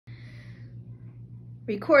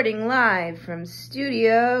Recording live from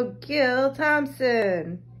Studio Gil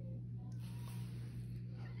Thompson.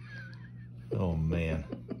 Oh man,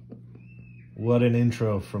 what an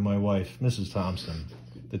intro from my wife, Mrs. Thompson,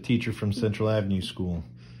 the teacher from Central Avenue School.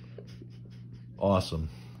 Awesome.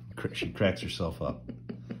 She cracks herself up.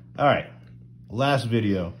 All right, last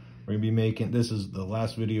video. We're gonna be making, this is the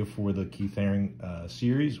last video for the Keith Haring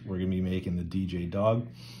series. We're gonna be making the DJ Dog.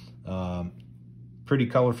 Pretty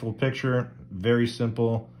colorful picture, very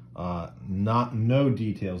simple. No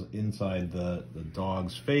details inside the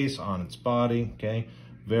dog's face, on its body. Okay,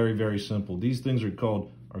 very simple. These things are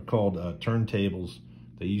called turntables.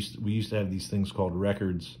 We used to have these things called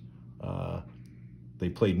records. They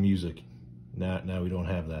played music. Now we don't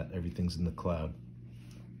have that. Everything's in the cloud.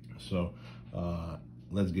 So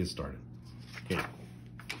let's get started. Okay,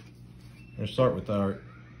 I'm gonna start with our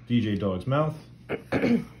DJ Dog's mouth.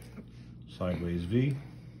 Sideways V.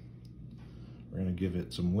 We're going to give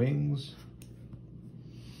it some wings.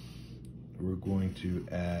 We're going to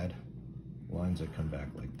add lines that come back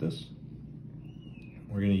like this.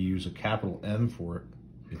 We're going to use a capital M for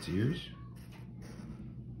its ears.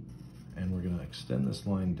 And we're going to extend this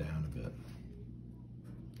line down a bit.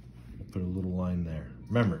 Put a little line there.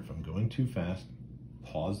 Remember, if I'm going too fast,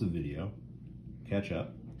 pause the video, catch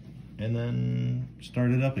up, and then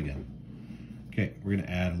start it up again. Okay, we're gonna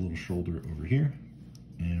add a little shoulder over here,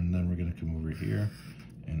 and then we're gonna come over here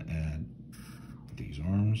and add these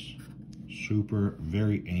arms.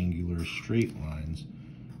 Very angular, straight lines,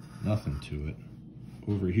 nothing to it.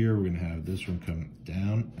 Over here, we're gonna have this one come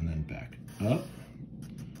down and then back up,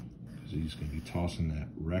 because he's gonna be tossing that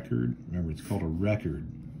record. Remember, it's called a record.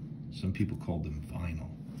 Some people call them vinyl.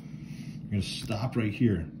 We're gonna stop right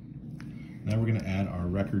here. Now we're gonna add our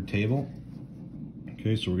record table.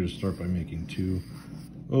 Okay, so we're going to start by making two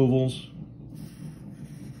ovals.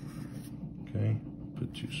 Okay,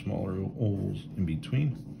 put two smaller ovals in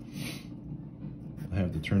between. I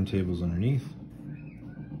have the turntables underneath.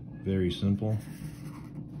 Very simple.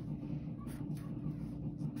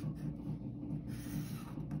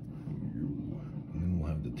 And then we'll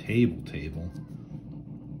have the table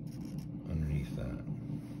underneath that.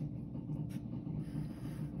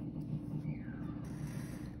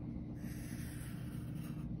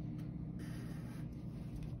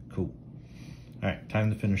 Cool. All right, time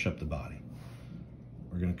to finish up the body.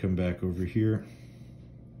 We're gonna come back over here,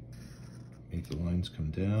 make the lines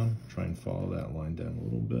come down, try and follow that line down a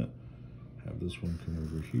little bit. Have this one come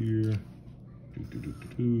over here.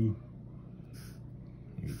 You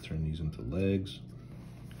can turn these into legs.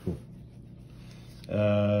 Cool.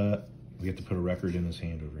 We get to put a record in his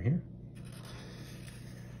hand over here.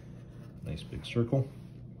 Nice big circle.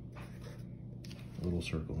 A little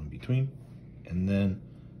circle in between. And then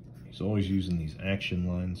he's always using these action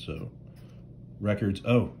lines, so records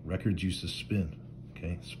used to spin,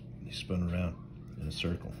 okay? They spun around in a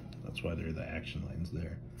circle. That's why they're the action lines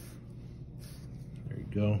there. There you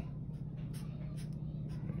go.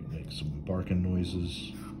 Make some barking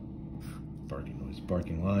noises.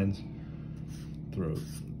 Barking lines. Throw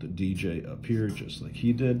the DJ up here just like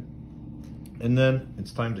he did. And then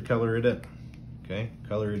it's time to color it in, okay?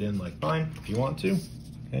 Color it in like mine if you want to,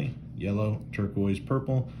 okay? Yellow, turquoise,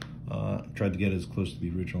 purple. Tried to get as close to the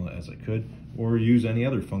original as I could, or use any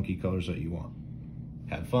other funky colors that you want.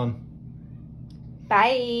 Have fun.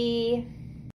 Bye.